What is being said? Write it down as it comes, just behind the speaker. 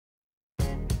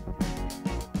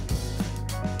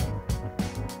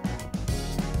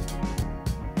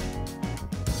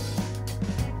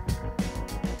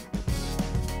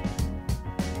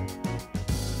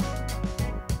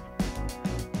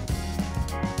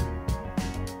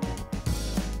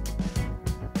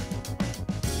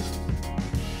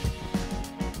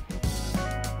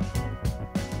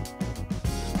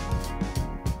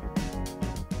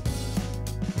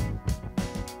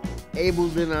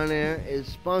Ableton On Air is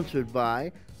sponsored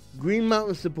by Green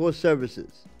Mountain Support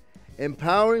Services,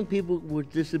 empowering people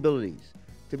with disabilities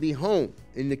to be home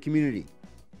in the community.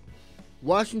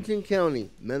 Washington County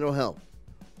Mental Health,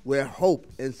 where hope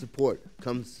and support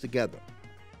comes together.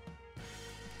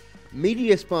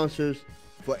 Media sponsors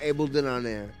for Ableton On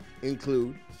Air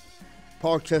include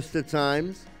Parkchester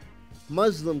Times,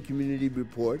 Muslim Community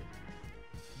Report,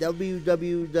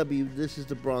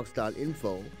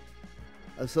 www.thisisthebronx.info,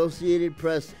 Associated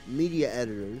Press Media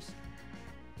Editors,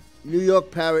 New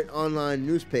York Parrot Online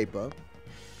Newspaper,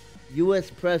 U.S.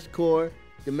 Press Corps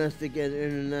Domestic and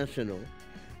International,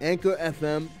 Anchor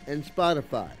FM, and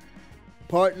Spotify.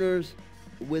 Partners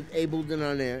with Ableton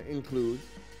On Air include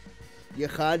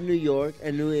Yachad New York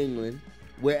and New England,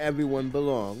 where everyone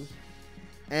belongs,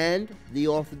 and the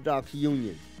Orthodox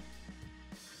Union.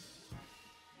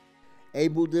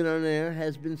 Ableton On Air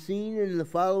has been seen in the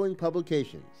following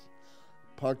publications: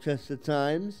 Parkchester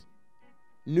Times,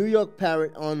 New York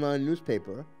Parrot Online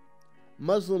Newspaper,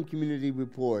 Muslim Community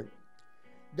Report,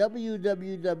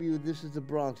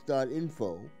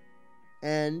 www.thisisthebronx.info,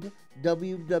 and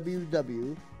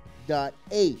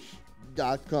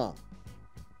www.aish.com.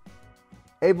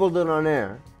 Ableton On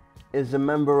Air is a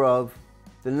member of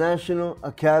the National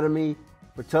Academy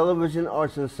for Television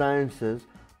Arts and Sciences,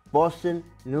 Boston,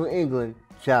 New England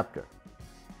chapter.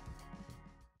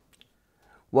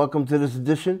 Welcome to this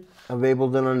edition of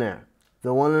Ableton On Air,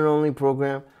 the one and only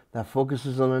program that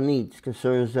focuses on the needs,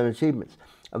 concerns, and achievements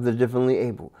of the differently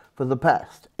able for the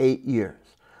past 8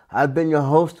 years. I've been your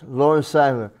host, Lawrence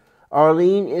Seiler.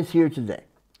 Arlene is here today.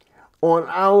 On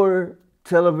our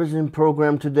television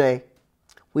program today,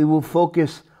 we will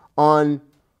focus on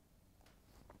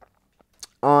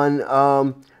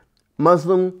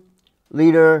Muslim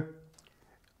leader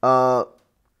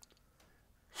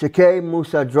Sheikh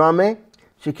Musa Drame.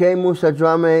 Sheikh Musa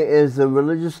Drame is a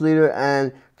religious leader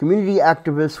and community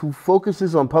activist who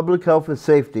focuses on public health and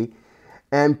safety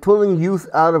and pulling youth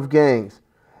out of gangs.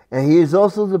 And he is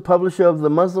also the publisher of the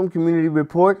Muslim Community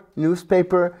Report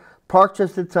newspaper,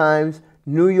 Parkchester Times,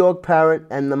 New York Parrot,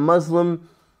 and the Muslim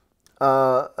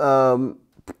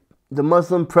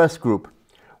Press Group.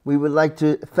 We would like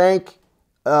to thank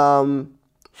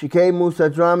Sheikh Musa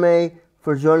Drame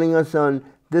for joining us on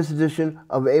this edition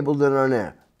of Ableton On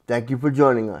Air. Thank you for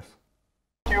joining us.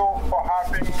 Thank you for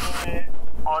having me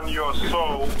on your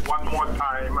show one more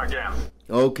time again.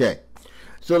 Okay,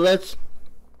 so let's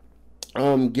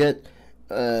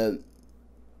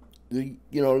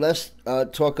let's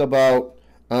talk about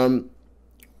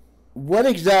what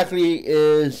exactly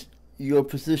is your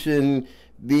position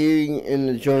being in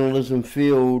the journalism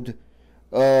field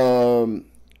on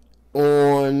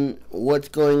what's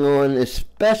going on,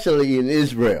 especially in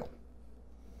Israel.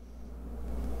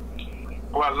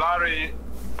 Well, Larry,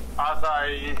 as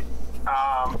I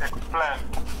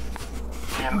explained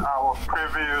in our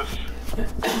previous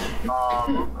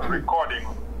recording,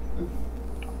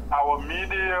 our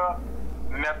media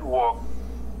network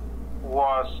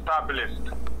was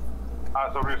established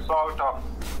as a result of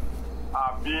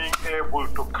being able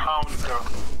to counter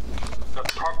the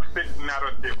toxic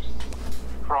narratives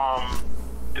from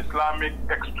Islamic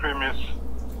extremist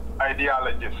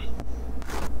ideologies.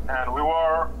 And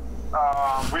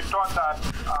we thought that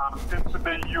since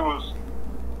they use,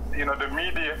 the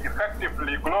media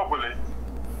effectively globally,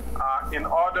 in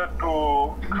order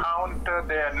to counter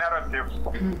their narratives,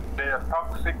 their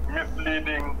toxic,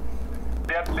 misleading,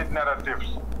 deadly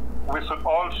narratives, we should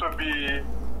also be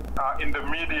in the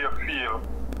media field.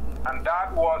 And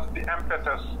that was the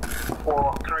impetus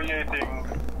for creating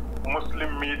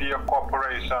Muslim Media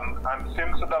Corporation. And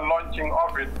since the launching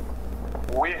of it,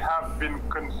 we have been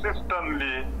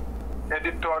consistently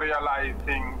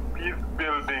editorializing peace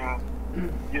building,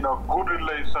 good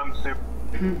relationship,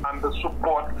 and the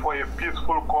support for a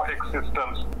peaceful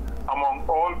coexistence among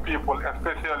all people,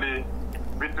 especially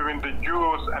between the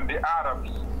Jews and the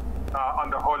Arabs on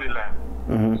the Holy Land.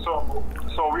 Mm-hmm.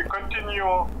 So we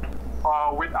continue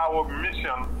with our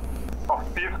mission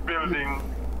of peace building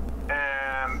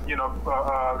and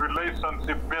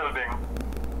relationship building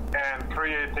and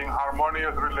creating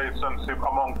harmonious relationship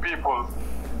among people,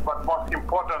 but most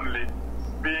importantly,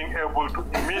 being able to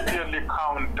immediately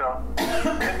counter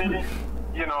any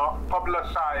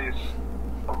publicized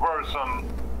version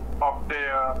of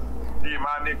their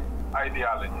demonic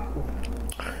ideology.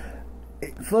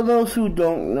 For those who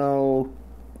don't know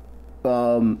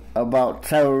about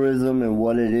terrorism and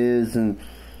what it is, and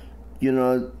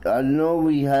I know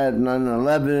we had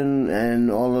 9/11 and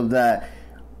all of that.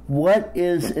 What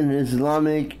is an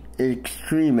Islamic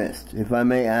extremist, if I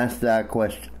may ask that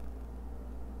question?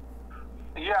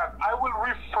 Yeah, Yes, I will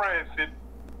rephrase it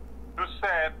to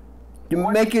say. You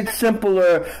make it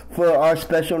simpler for our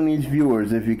special needs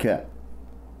viewers, if you can.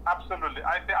 Absolutely.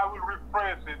 I will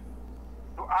rephrase it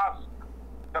to ask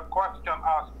the question: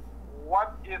 ask,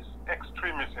 what is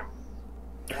extremism?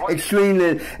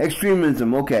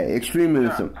 Extremism. Okay,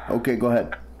 extremism. Yeah. Okay, go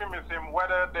ahead. Extremism,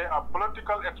 whether they are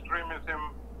political extremism,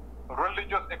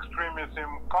 religious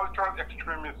extremism, cultural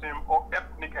extremism, or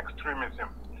ethnic extremism.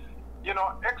 You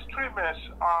know, extremists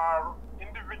are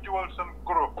individuals and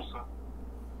groups,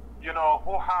 you know,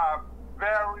 who have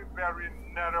very, very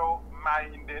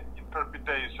narrow-minded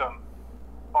interpretation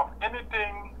of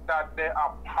anything that they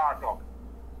are part of.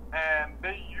 And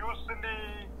they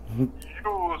usually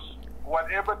use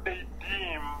whatever they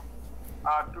deem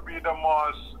to be the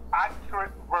most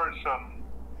accurate version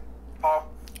of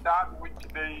that which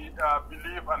they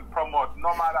believe and promote,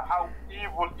 no matter how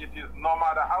evil it is, no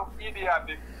matter how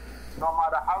idiotic, no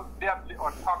matter how deadly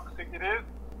or toxic it is.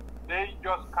 They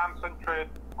just concentrate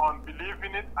on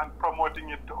believing it and promoting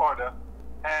it to others.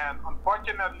 And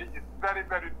unfortunately, it's very,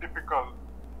 very difficult,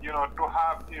 you know, to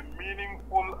have a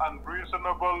meaningful and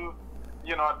reasonable,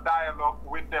 you know, dialogue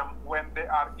with them when they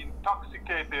are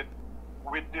intoxicated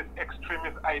with this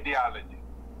extremist ideology.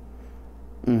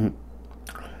 Mm-hmm.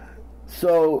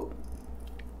 So,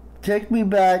 take me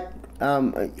back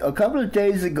a couple of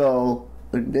days ago.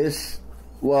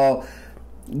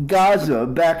 Gaza,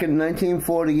 back in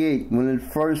 1948, when it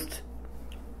first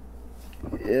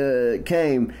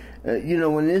came, you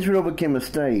know, when Israel became a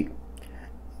state,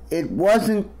 it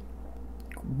wasn't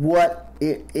what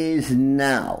it is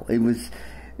now. It was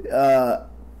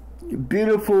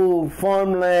beautiful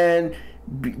farmland,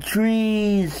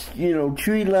 trees, you know,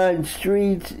 tree-lined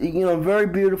streets, you know, very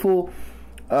beautiful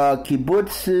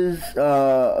kibbutzes,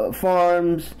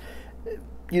 farms,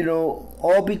 you know,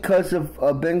 all because of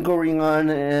Ben Gurion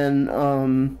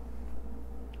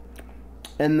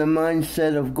and the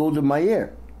mindset of Golda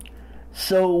Meir.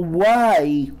 So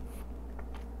why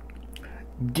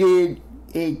did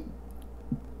it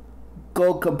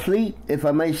go if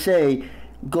I may say,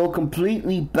 go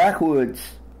completely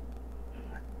backwards?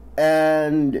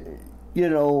 And, you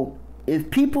know, if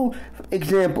people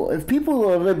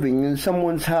are living in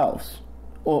someone's house,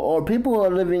 or people are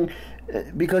living,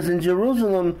 because in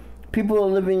Jerusalem, people are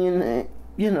living in,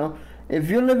 you know, if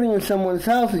you're living in someone's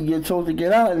house and you're told to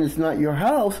get out and it's not your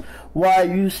house, why are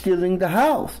you stealing the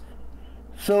house?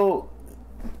 So,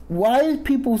 why is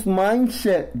people's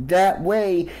mindset that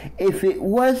way if it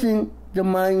wasn't the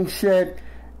mindset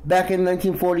back in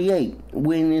 1948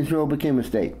 when Israel became a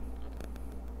state?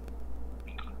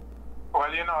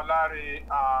 Well, you know, Larry,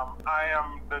 I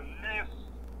am the least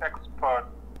expert,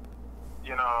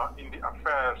 you know, in the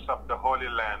affairs of the Holy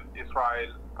Land,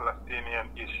 Israel-Palestinian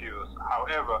issues.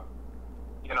 However,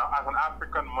 you know, as an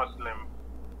African Muslim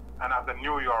and as a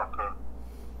New Yorker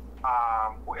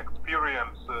who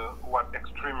experience what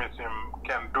extremism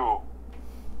can do,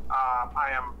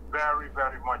 I am very,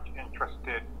 very much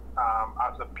interested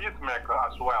as a peacemaker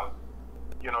as well,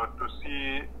 you know, to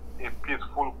see a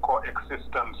peaceful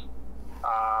coexistence,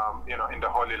 you know, in the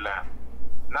Holy Land.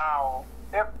 Now,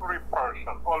 every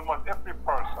person, almost every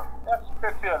person,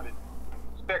 especially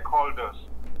stakeholders,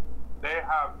 they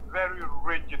have very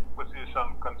rigid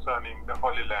position concerning the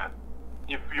Holy Land.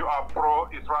 If you are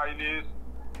pro-Israelis,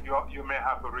 you may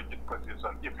have a rigid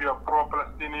position. If you are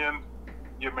pro-Palestinians,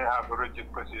 you may have a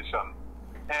rigid position.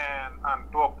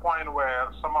 And to a point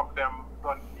where some of them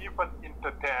don't even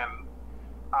entertain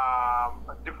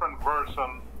a different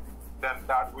version than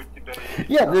that which they...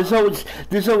 Yeah, there's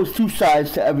always two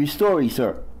sides to every story,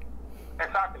 sir.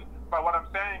 Exactly. But what I'm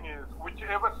saying is,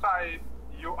 whichever side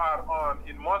you are on,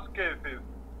 in most cases,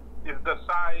 is the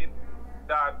side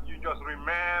that you just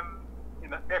remain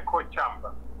in an echo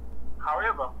chamber.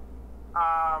 However,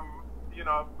 you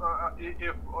know,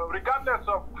 if regardless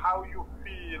of how you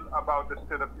feel about the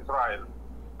state of Israel,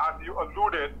 as you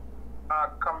alluded,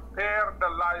 compare the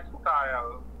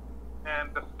lifestyle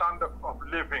and the standard of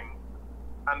living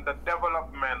and the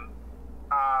development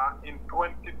in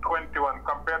 2021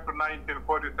 compared to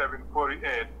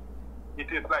 1947-48,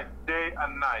 it is like day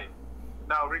and night.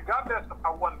 Now, regardless of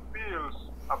how one feels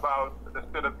about the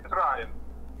state of Israel,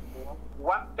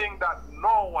 one thing that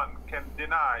no one can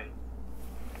deny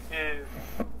is,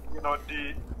 you know,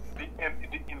 the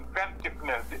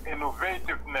inventiveness, the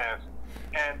innovativeness,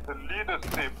 and the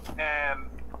leadership and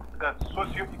the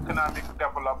socio-economic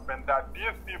development that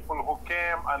these people who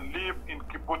came and lived in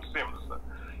kibbutzim,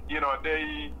 you know,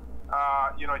 they,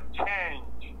 you know,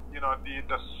 change, you know,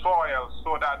 the soil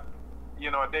so that,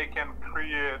 you know, they can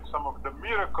create some of the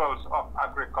miracles of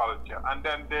agriculture. And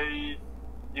then they,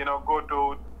 go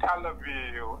to Tel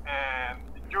Aviv and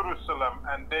Jerusalem,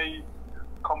 and they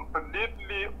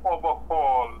completely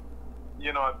overhaul,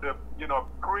 the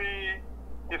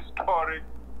prehistoric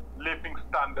living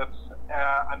standards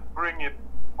and bring it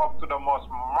up to the most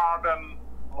modern,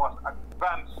 most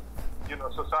advanced,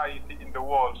 society in the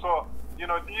world. So,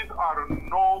 these are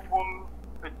noble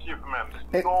achievements,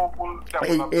 noble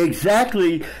development.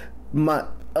 Exactly,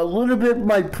 a little bit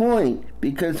my point,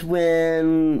 because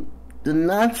when the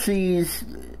Nazis,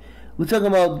 we're talking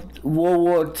about World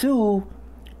War II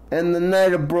and the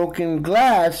Night of Broken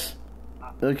Glass,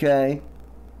 okay,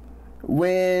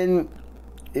 when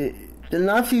the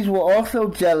Nazis were also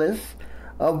jealous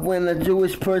of when a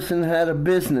Jewish person had a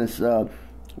business,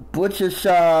 butcher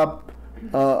shop,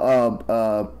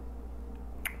 a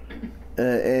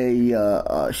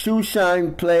shoe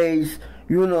shine place,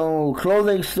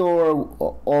 clothing store,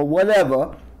 or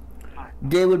whatever.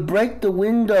 They would break the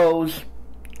windows.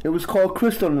 It was called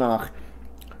Kristallnacht.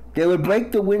 They would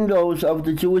break the windows of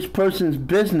the Jewish person's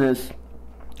business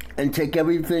and take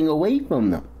everything away from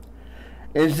them.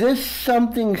 Is this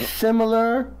something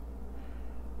similar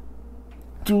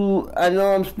to, I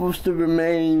know I'm supposed to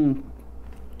remain,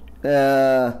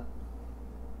 but,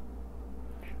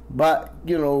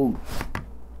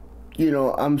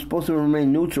 I'm supposed to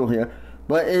remain neutral here.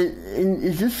 But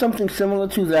is this something similar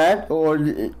to that, or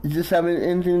is this having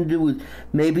anything to do with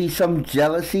maybe some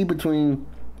jealousy between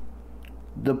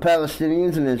the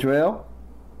Palestinians and Israel?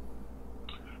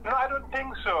 No, I don't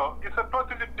think so. It's a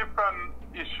totally different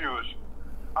issues.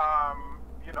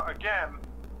 Again,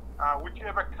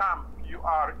 whichever camp you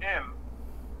are in,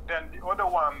 then the other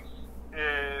ones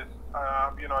is,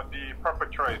 the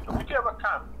perpetrator. Whichever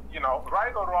camp,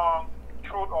 right or wrong,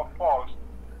 truth or false.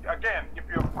 Again, if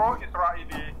you're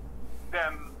pro-Israeli,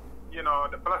 then,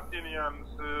 the Palestinians,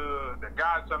 the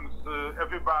Gazans,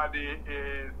 everybody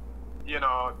is,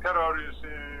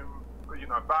 terrorism,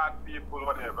 bad people,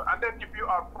 whatever. And then if you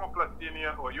are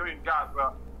pro-Palestinian or you're in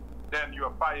Gaza, then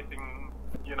you're fighting,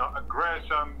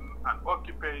 aggression and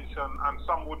occupation, and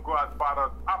some would go as far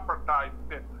as apartheid.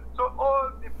 So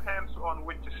all depends on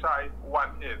which side one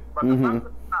is. But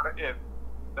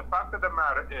the fact of the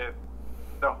matter is,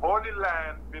 the Holy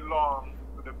Land belongs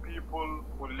to the people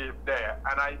who live there.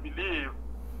 And I believe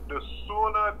the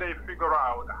sooner they figure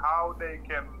out how they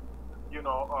can,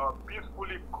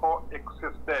 peacefully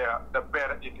coexist there, the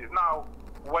better it is. Now,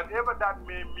 whatever that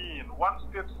may mean,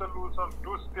 one-state solution,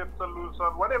 two-state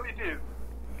solution, whatever it is,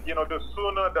 the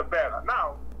sooner the better.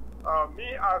 Now,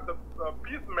 me as a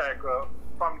peacemaker,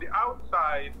 from the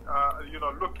outside,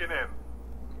 looking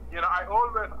in, I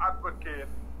always advocate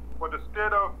for the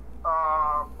state of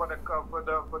for the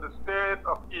state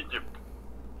of Egypt,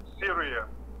 Syria,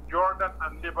 Jordan,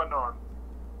 and Lebanon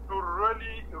to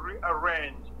really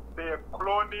rearrange their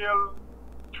colonial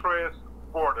trace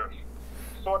borders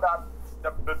so that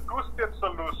the two-state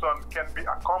solution can be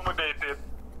accommodated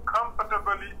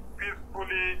comfortably,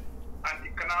 peacefully, and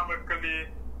economically,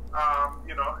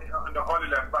 in the Holy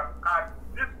Land. But at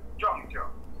this juncture,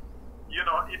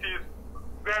 it is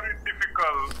very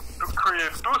difficult to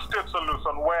create two-state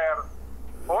solution where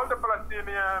all the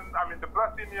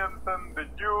Palestinians and the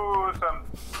Jews and,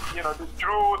 the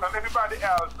Druze and everybody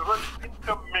else really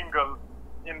intermingle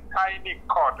in tiny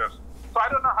quarters. So I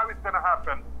don't know how it's going to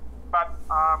happen, but,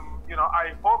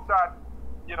 I hope that,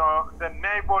 the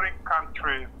neighboring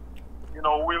countries,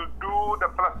 will do the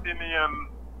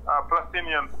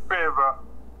Palestinians favor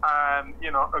and,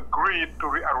 agree to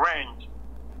rearrange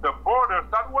the borders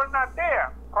that were not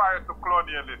there prior to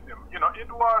colonialism.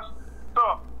 It was.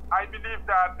 So I believe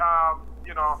that,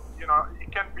 it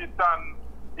can be done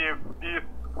if these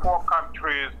four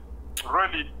countries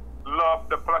really love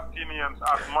the Palestinians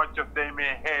as much as they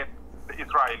may hate the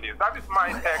Israelis. That is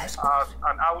my take as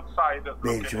an outsider.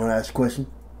 Babe, do you want to ask a question?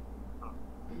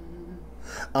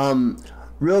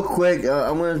 Real quick,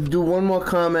 I'm going to do one more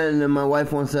comment, and then my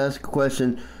wife wants to ask a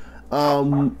question.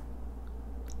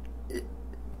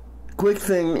 Quick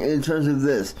thing in terms of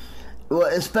this. Well,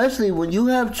 especially when you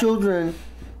have children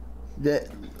that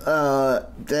are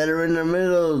in the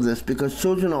middle of this, because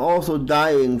children are also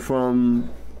dying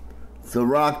from the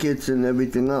rockets and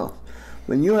everything else.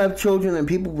 When you have children and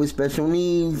people with special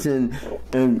needs and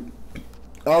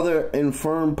other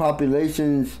infirm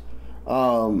populations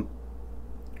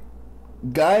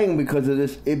dying because of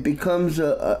this, it becomes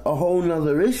a whole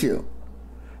nother issue.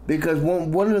 Because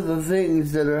one of the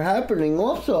things that are happening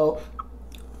also,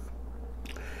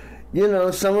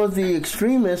 some of the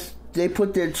extremists, they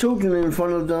put their children in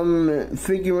front of them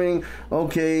figuring,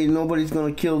 okay, nobody's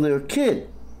going to kill their kid,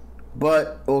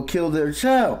 or kill their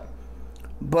child.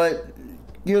 But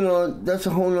that's a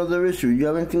whole other issue. You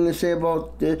have anything to say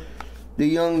about the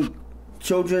young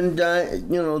children die?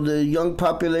 The young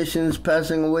population is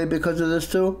passing away because of this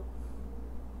too.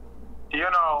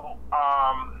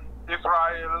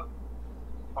 Israel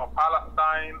or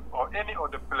Palestine or any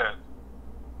other place,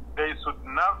 they should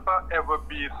never ever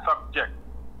be subject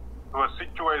to a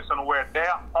situation where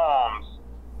their homes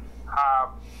have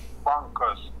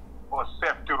bunkers or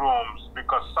safety rooms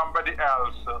because somebody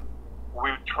else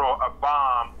will throw a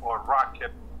bomb or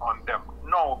rocket on them.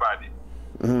 Nobody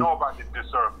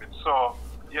deserves it. So,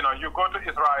 you go to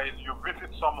Israel, you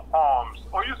visit some homes,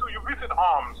 or you visit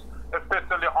homes,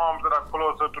 especially homes that are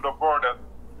closer to the border,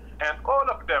 and all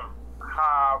of them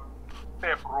have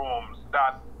safe rooms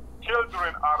that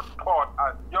children are taught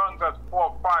as young as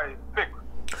 4, 5, 6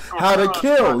 how to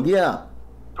kill,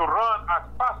 to run as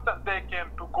fast as they can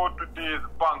to go to these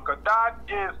bunkers. That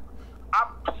is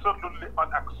absolutely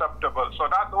unacceptable. So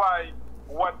that's why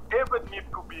whatever needs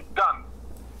to be done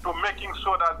to making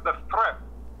sure that the threat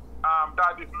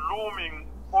that is looming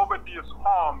over these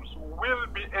homes will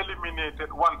be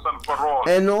eliminated once and for all.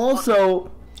 And also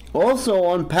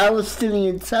on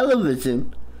Palestinian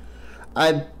television,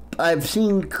 I've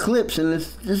seen clips, and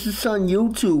this is on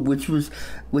YouTube,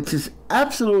 which is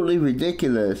absolutely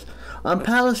ridiculous. On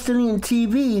Palestinian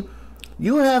TV,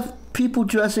 you have people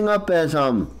dressing up as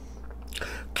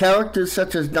characters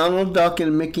such as Donald Duck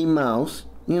and Mickey Mouse,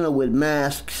 with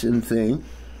masks and things,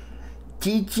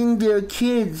 teaching their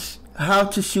kids how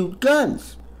to shoot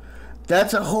guns.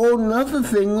 That's a whole nother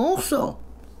thing also.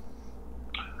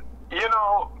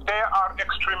 There are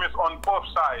extremists on both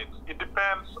sides. It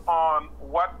depends on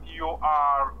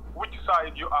which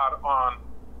side you are on,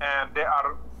 and there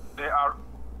are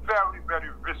very, very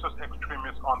vicious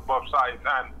extremists on both sides.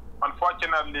 And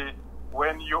unfortunately,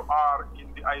 when you are in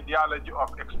the ideology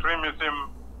of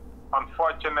extremism,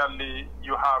 unfortunately,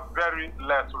 you have very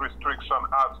less restriction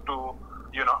as to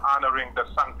honoring the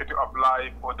sanctity of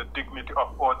life or the dignity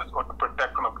of others or the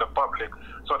protection of the public.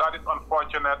 So that is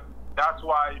unfortunate. That's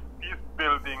why peace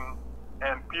building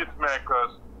and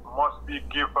peacemakers must be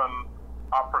given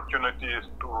opportunities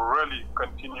to really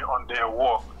continue on their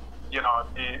work.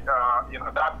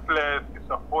 That place is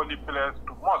a holy place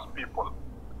to most people.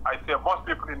 I say most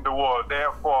people in the world.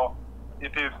 Therefore,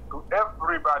 it is to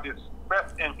everybody's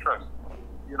best interest,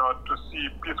 to see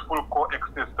peaceful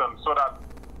coexistence so that,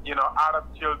 Arab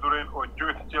children or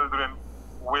Jewish children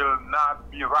will not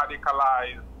be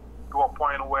radicalized to a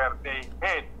point where they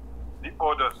hate the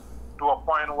others, to a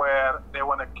point where they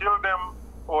want to kill them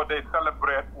or they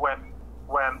celebrate when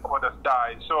others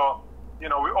die. So, we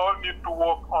all need to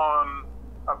work on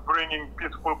bringing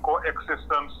peaceful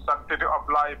coexistence, sanctity of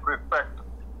life, respect,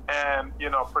 and,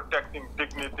 protecting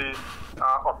dignity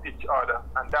of each other.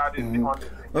 And that is the only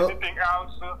thing. Anything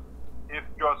else is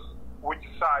just which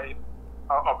side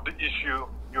of the issue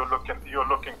you're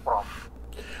looking from.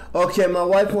 Okay, my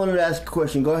wife wanted to ask a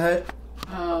question. Go ahead.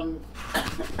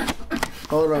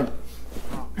 Hold on.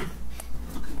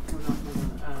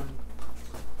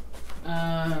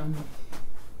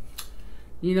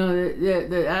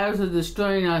 The Arabs are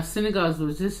destroying our synagogues,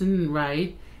 which isn't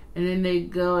right, and then they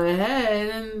go ahead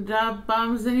and drop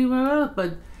bombs anywhere else.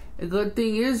 But the good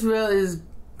thing, Israel is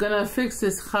gonna fix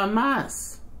this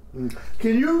Hamas.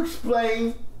 Can you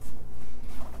explain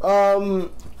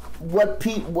what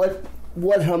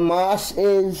Hamas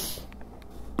is?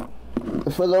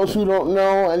 For those who don't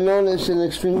know, I know it's an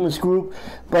extremist group,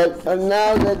 but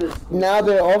now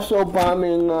they're also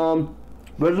bombing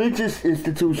religious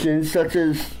institutions such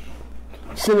as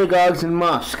synagogues and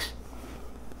mosques.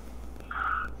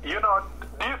 These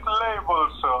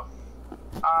labels are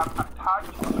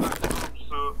attached to the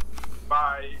groups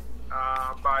by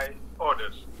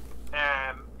others,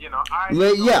 and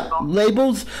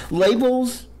labels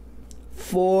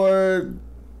for.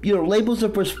 Labels are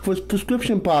for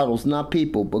prescription bottles, not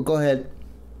people. But go ahead.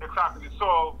 Exactly.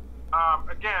 So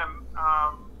again,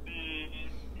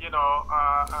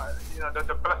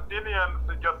 the Palestinians,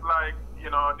 just like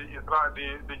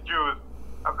the Jews,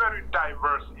 are very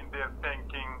diverse in their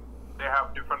thinking. They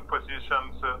have different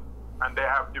positions and they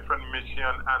have different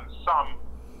mission. And some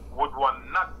would want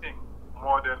nothing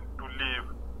more than to live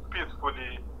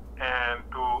peacefully and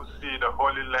to see the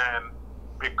Holy Land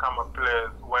become a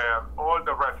place where all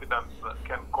the residents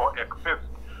can coexist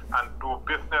and do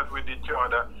business with each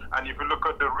other. And if you look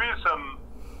at the recent,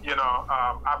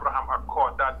 Abraham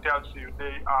Accord, that tells you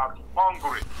they are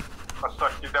hungry for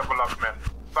such a development.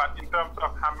 But in terms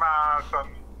of Hamas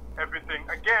and everything,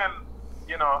 again,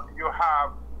 you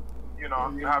have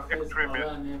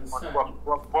extremists on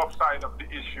both sides of the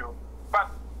issue.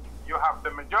 But you have the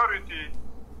majority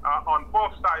on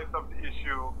both sides of the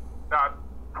issue that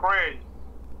pray,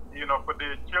 for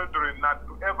their children not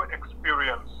to ever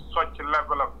experience such a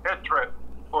level of hatred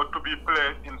or to be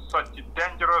placed in such a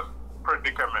dangerous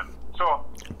predicament. So,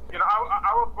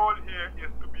 our goal here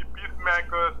is to be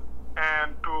peacemakers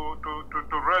and to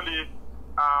really,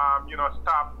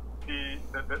 stop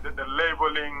the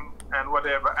labeling and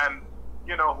whatever. And,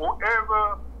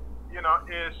 whoever,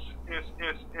 is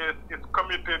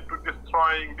committed to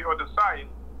destroying the other side,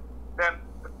 then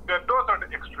those are the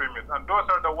extremists, and those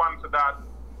are the ones that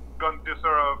don't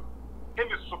deserve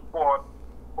any support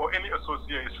or any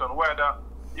association, whether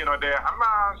they're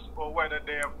Hamas or whether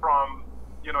they're from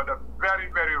the very,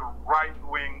 very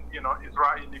right-wing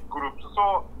Israeli groups.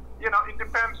 So it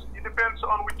depends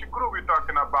on which group we're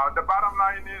talking about. The bottom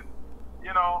line is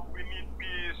we need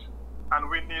peace and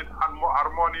we need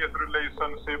harmonious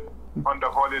relationship on the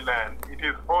Holy Land. It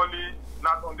is holy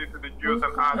not only to the Jews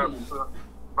and Arabs,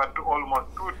 but to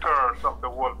almost 2/3 of the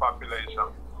world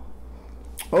population.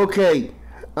 Okay,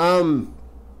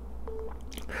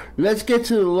 let's get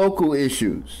to the local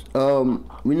issues.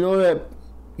 We know that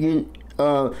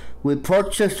with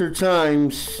Parkchester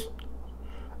Times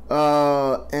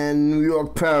and New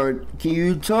York Parrot, can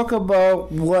you talk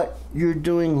about what you're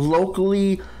doing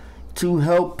locally to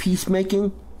help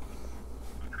peacemaking?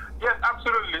 Yes,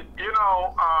 absolutely.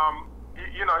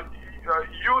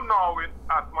 You know it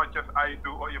as much as I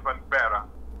do, or even better.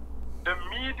 The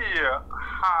media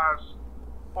has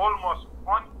almost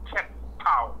unchecked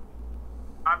power.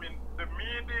 I mean, the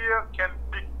media can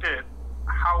dictate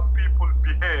how people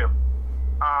behave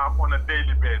on a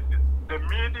daily basis. The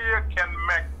media can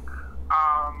make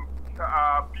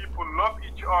people love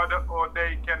each other, or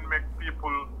they can make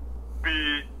people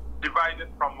be divided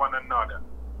from one another.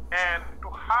 And to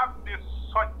have this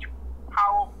such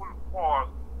powerful force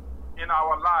in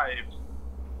our lives,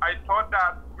 I thought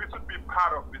that we should be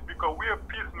part of it, because we are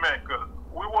peacemakers.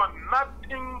 We want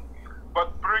nothing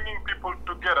but bringing people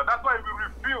together. That's why we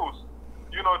refuse,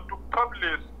 to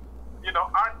publish,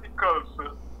 articles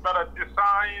that are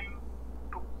designed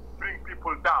to bring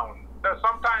people down. That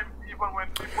sometimes even when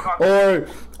people are...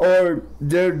 Or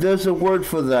there's a word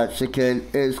for that,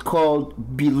 Shaked. It's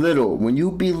called belittle. When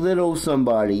you belittle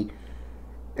somebody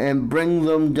and bring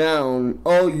them down,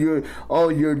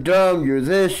 you're dumb, you're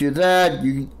this, you're that,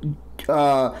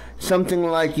 something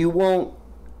like you won't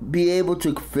be able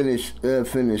to finish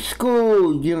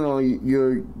school,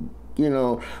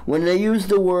 when they use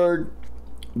the word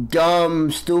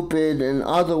dumb, stupid, and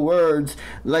other words,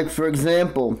 like for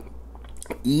example,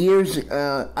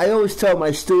 I always tell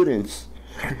my students,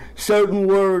 certain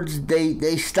words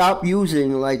they stop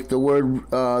using, like the word,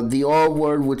 the R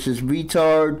word, which is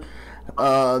retard,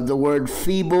 the word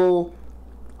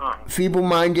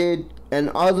feeble-minded, and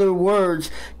other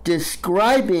words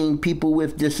describing people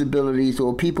with disabilities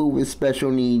or people with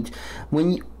special needs.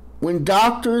 When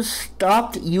doctors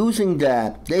stopped using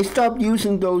that, they stopped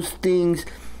using those things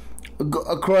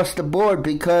across the board,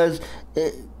 because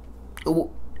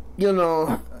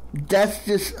that's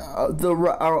just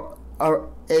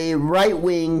a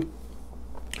right-wing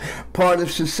part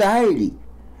of society.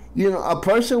 A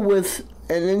person with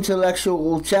an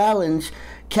intellectual challenge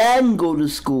can go to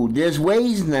school. There's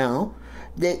ways now.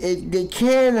 They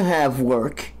can have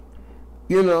work.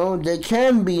 They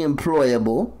can be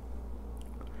employable.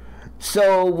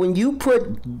 So when you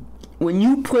put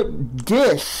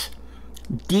dis,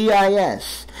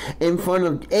 D-I-S, in front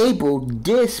of able,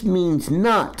 dis means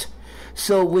not.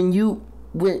 So when you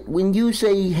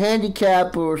say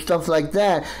handicap or stuff like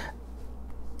that,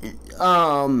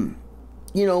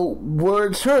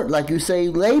 words hurt. Like you say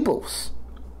labels.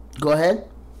 Go ahead.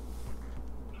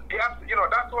 Yes,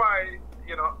 that's why,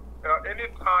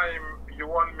 anytime you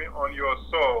want me on your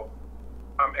show,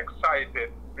 I'm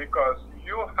excited, because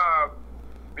you have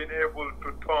been able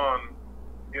to turn,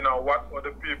 what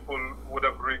other people would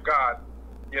have regarded,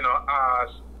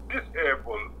 as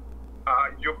disabled.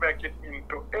 You make it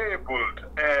into abled,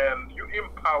 and you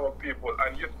empower people,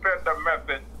 and you spread the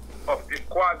message of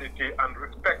equality and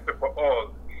respect for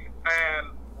all.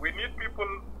 And we need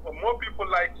more people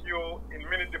like you in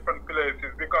many different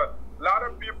places, because a lot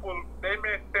of people, they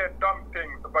may say dumb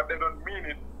things, but they don't mean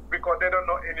it because they don't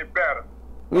know any better.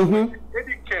 Mm-hmm. When you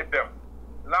educate them,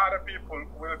 a lot of people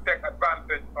will take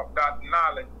advantage of that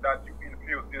knowledge that you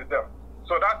infuse in them.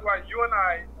 So that's why you and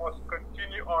I must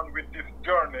continue on with this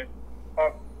journey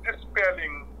of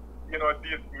dispelling,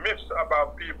 these myths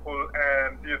about people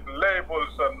and these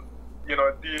labels and,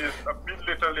 these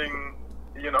belittling,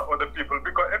 other people.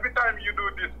 Because every time you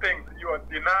do these things, you are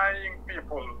denying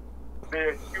people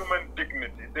their human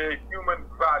dignity, their human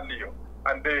value.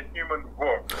 and their human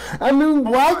work. I mean,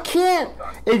 why can't,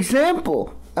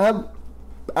 example,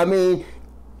 I mean,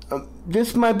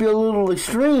 this might be a little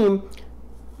extreme,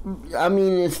 I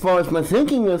mean, as far as my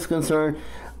thinking is concerned,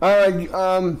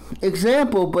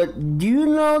 example, but do you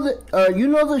know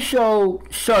the show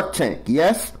Shark Tank,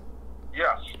 yes?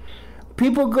 Yes.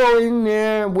 People go in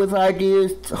there with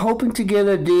ideas, hoping to get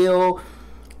a deal,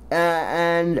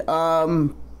 and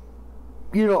own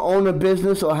a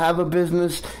business or have a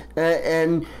business,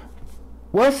 and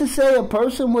what's to say a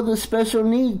person with a special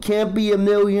need can't be a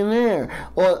millionaire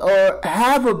or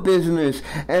have a business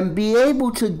and be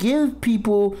able to give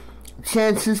people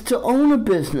chances to own a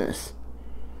business?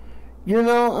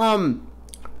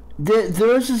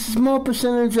 There's a small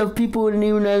percentage of people in the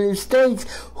United States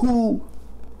who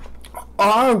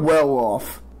are well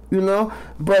off,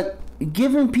 but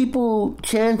giving people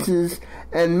chances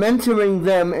and mentoring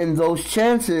them in those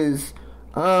chances,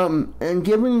 and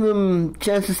giving them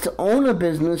chances to own a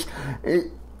business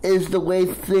is the way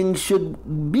things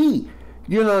should be.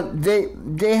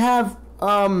 They have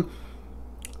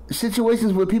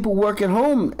situations where people work at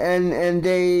home and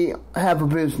they have a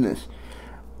business,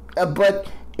 but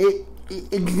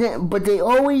they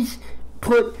always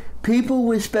put people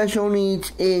with special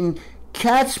needs in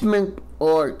catchment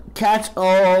or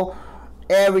catch-all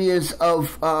areas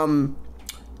of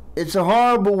it's a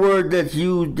horrible word that's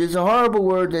used. There's a horrible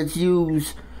word that's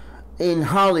used in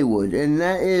Hollywood, and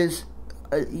that is,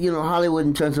 Hollywood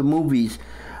in terms of movies,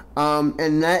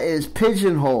 and that is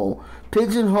pigeonhole.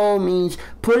 Pigeonhole means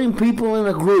putting people in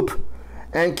a group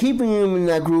and keeping them in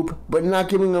that group, but not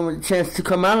giving them a chance to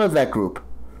come out of that group.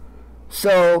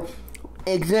 So,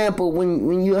 example,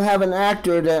 when you have an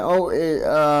actor that,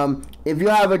 if you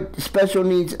have a special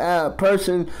needs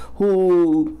person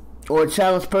or a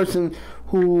challenged person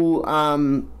who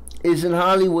is in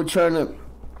Hollywood trying to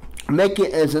make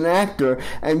it as an actor,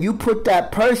 and you put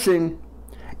that person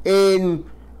in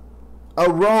a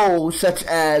role such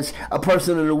as a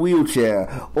person in a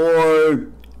wheelchair or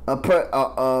a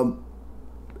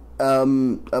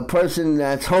person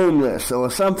that's homeless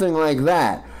or something like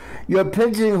that, you're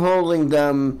pigeonholing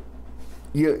them.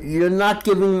 You're not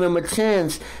giving them a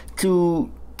chance to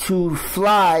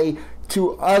fly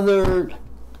to other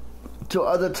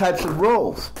types of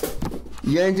roles.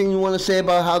 You got anything you want to say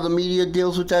about how the media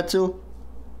deals with that too?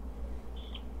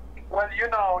 Well,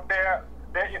 there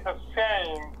is a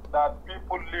saying that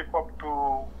people live up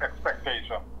to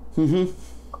expectation. Mm-hmm.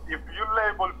 If you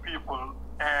label people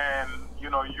and you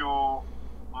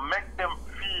make them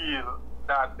feel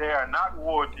that they are not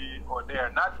worthy, or they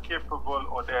are not capable,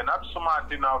 or they are not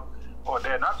smart enough, or they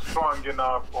are not strong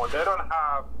enough, or they don't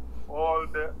have all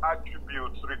the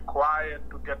attributes required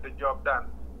to get the job done,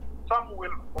 some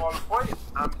will fall for it,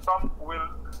 and some will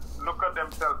look at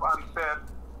themselves and say,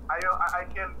 I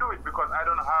can't do it because I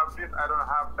don't have this, I don't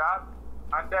have that.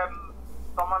 And then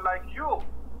someone like you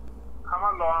come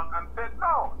along and say,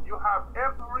 no, you have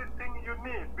everything you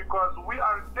need because we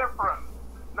are different.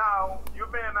 Now, you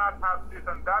may not have this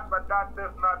and that, but that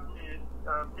does not mean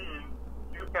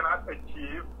you cannot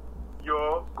achieve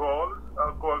your goals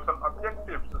and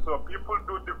objectives. So people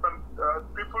do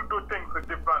things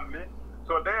differently.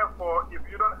 So therefore, if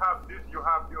you don't have this, you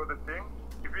have the other thing.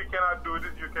 If you cannot do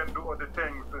this, you can do other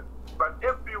things. But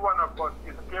every one of us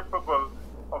is capable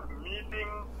of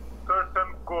meeting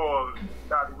certain goals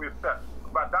that we set.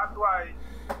 But that's why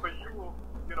for you,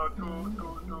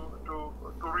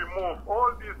 to remove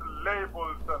all these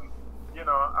labels and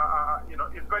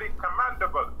it's very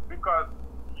commendable, because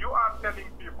you are telling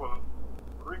people,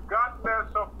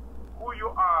 regardless of who you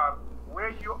are, where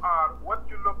you are, what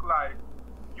you look like,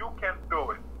 you can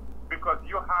do it because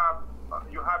you have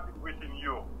it within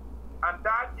you, and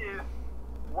that is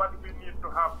what we need to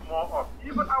have more of.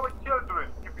 Even our children,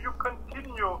 if you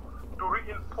continue to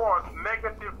reinforce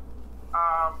negative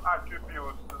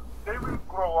attributes, they will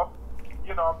grow up,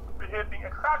 behaving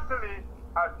exactly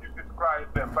as you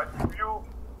describe them. But if you,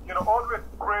 always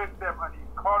praise them and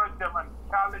encourage them and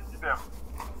challenge them,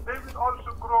 they will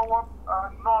also grow up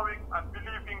knowing and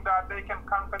believing that they can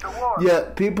conquer the world. Yeah,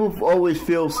 people always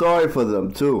feel sorry for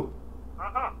them too.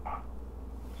 Mm-hmm.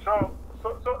 So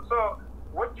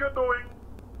what you're doing,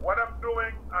 what I'm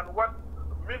doing, and what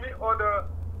many other,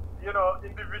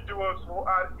 individuals who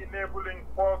are enabling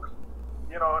folks,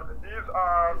 these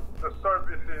are the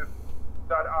services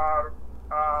that are,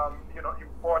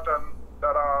 important,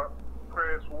 that are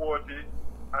praiseworthy,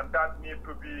 and that need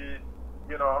to be,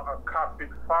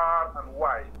 copied far and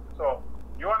wide. So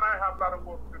you and I have a lot of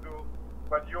work to do,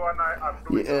 but you and I are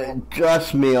doing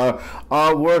trust me,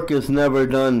 our work is never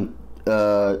done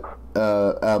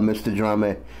Mr.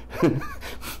 Drame.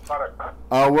 Correct.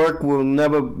 Our work will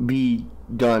never be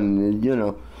done, you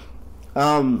know.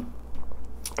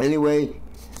 Anyway,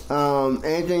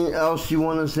 anything else you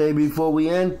want to say before we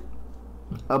end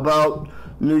about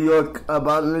New York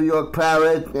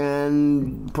Parrot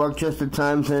and Parkchester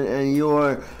Times and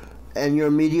your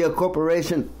media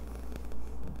corporation?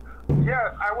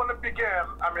 Yes, I want to begin.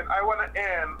 I want to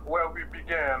end where we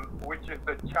began, which is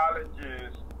the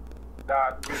challenges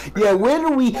that we. Yeah, where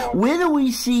do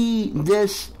we see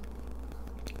this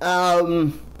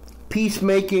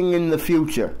peacemaking in the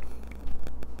future?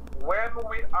 When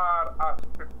we are as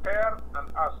prepared and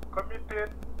as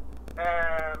committed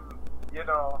and,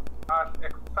 as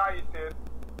excited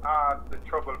as the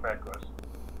troublemakers.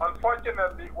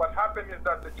 Unfortunately, what happened is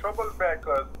that the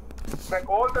troublemakers make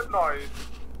all the noise,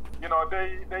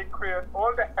 they create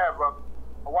all the havoc,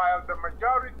 while the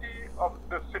majority of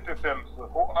the citizens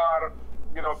who are,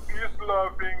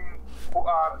 peace-loving, who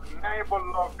are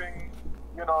neighbor-loving,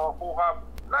 who have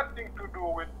nothing to do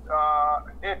with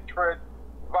hatred,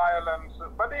 violence,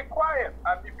 but they're quiet.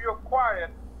 And if you're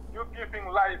quiet, you're giving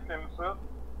license to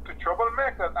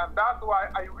troublemakers. And that's why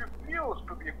I refuse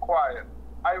to be quiet.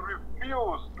 I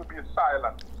refuse to be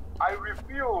silent. I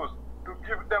refuse to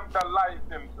give them the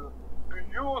license to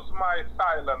use my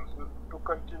silence to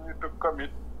continue to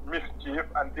commit mischief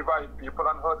and divide people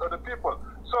and hurt other people.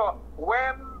 So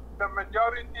when the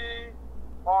majority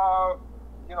of,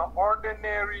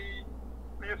 ordinary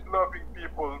peace-loving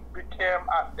people became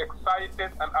as excited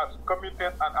and as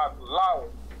committed and as loud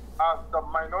as the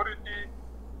minority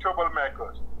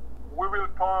troublemakers, we will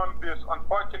turn this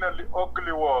unfortunately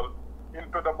ugly world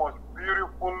into the most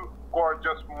beautiful,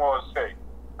 gorgeous mosaic.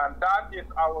 And that is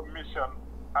our mission.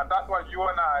 And that's why you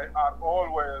and I are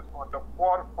always on the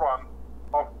forefront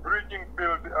of building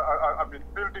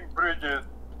bridges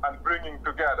and bringing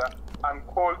together and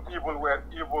call evil where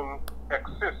evil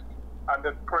exists, and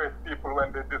then praise people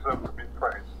when they deserve to be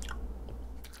praised.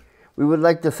 We would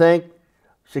like to thank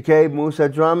Shakib Musa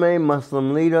Drame,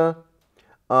 Muslim leader,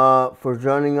 for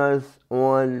joining us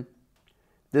on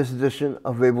this edition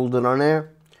of Ableton On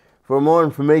Air. For more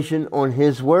information on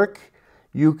his work,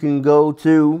 you can go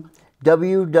to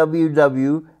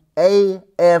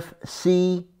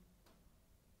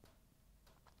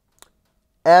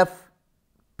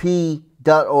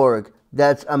www.afcfp.org.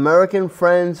 That's American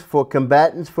Friends for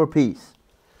Combatants for Peace.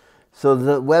 So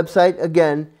the website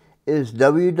again is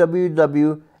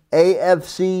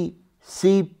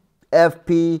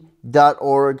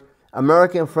www.afcfp.org,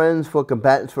 American Friends for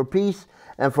Combatants for Peace.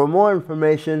 And for more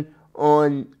information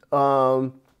on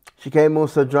Shakib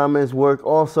Musa Drame's work,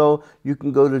 also, you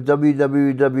can go to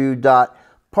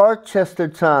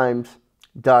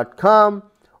www.parkchestertimes.com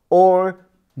or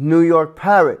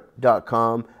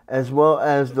newyorkparrot.com, as well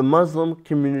as the Muslim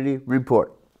Community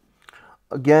Report.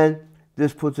 Again,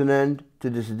 this puts an end to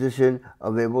this edition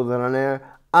of Ableton On Air.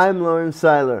 I'm Lawrence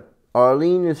Seiler.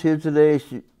 Arlene is here today.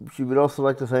 She would also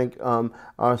like to thank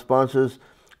our sponsors,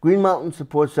 Green Mountain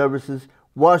Support Services,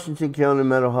 Washington County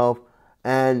Mental Health,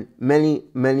 and many,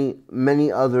 many,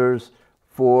 many others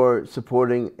for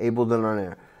supporting Ableton On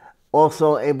Air.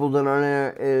 Also, Ableton On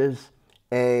Air is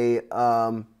a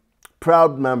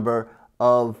proud member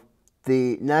of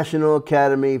the National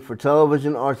Academy for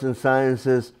Television Arts and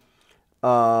Sciences,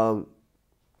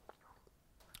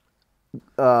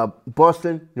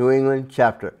 Boston, New England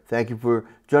chapter. Thank you for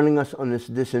joining us on this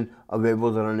edition of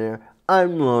Ableton On Air.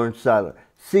 I'm Lawrence Seiler.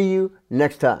 See you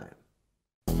next time.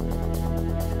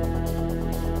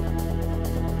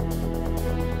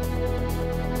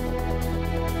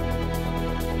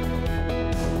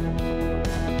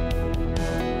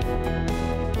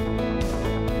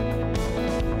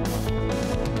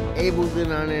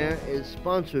 Ableton On Air is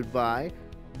sponsored by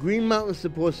Green Mountain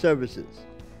Support Services,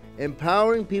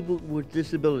 empowering people with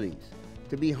disabilities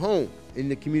to be home in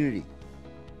the community.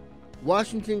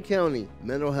 Washington County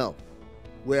Mental Health,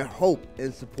 where hope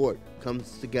and support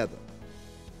comes together.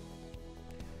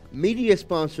 Media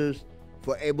sponsors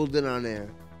for Ableton On Air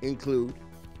include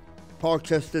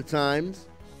Parkchester Times,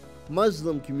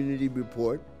 Muslim Community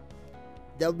Report,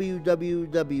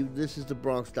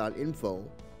 www.thisisthebronx.info,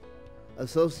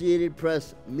 Associated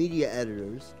Press Media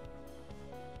Editors,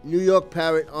 New York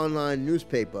Parrot Online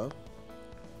Newspaper,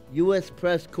 U.S.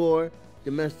 Press Corps,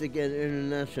 Domestic and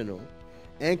International,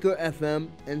 Anchor FM,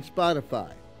 and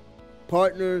Spotify.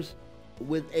 Partners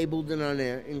with Ableton On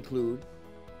Air include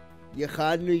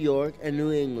Yachad New York and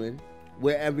New England,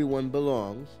 where everyone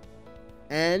belongs,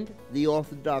 and the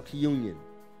Orthodox Union.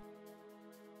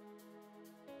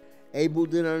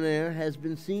 Ableton On Air has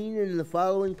been seen in the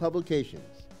following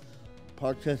publications: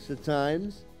 Parkchester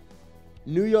Times,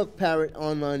 New York Parrot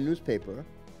online newspaper,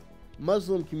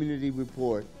 Muslim Community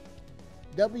Report,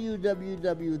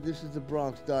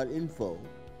 www.thisisthebronx.info,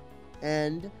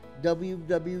 and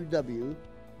www.aish.com.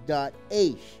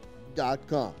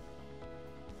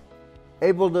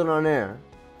 Ableton On Air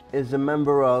is a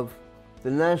member of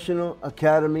the National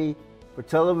Academy for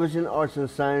Television Arts and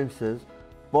Sciences,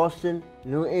 Boston,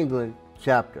 New England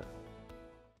chapter.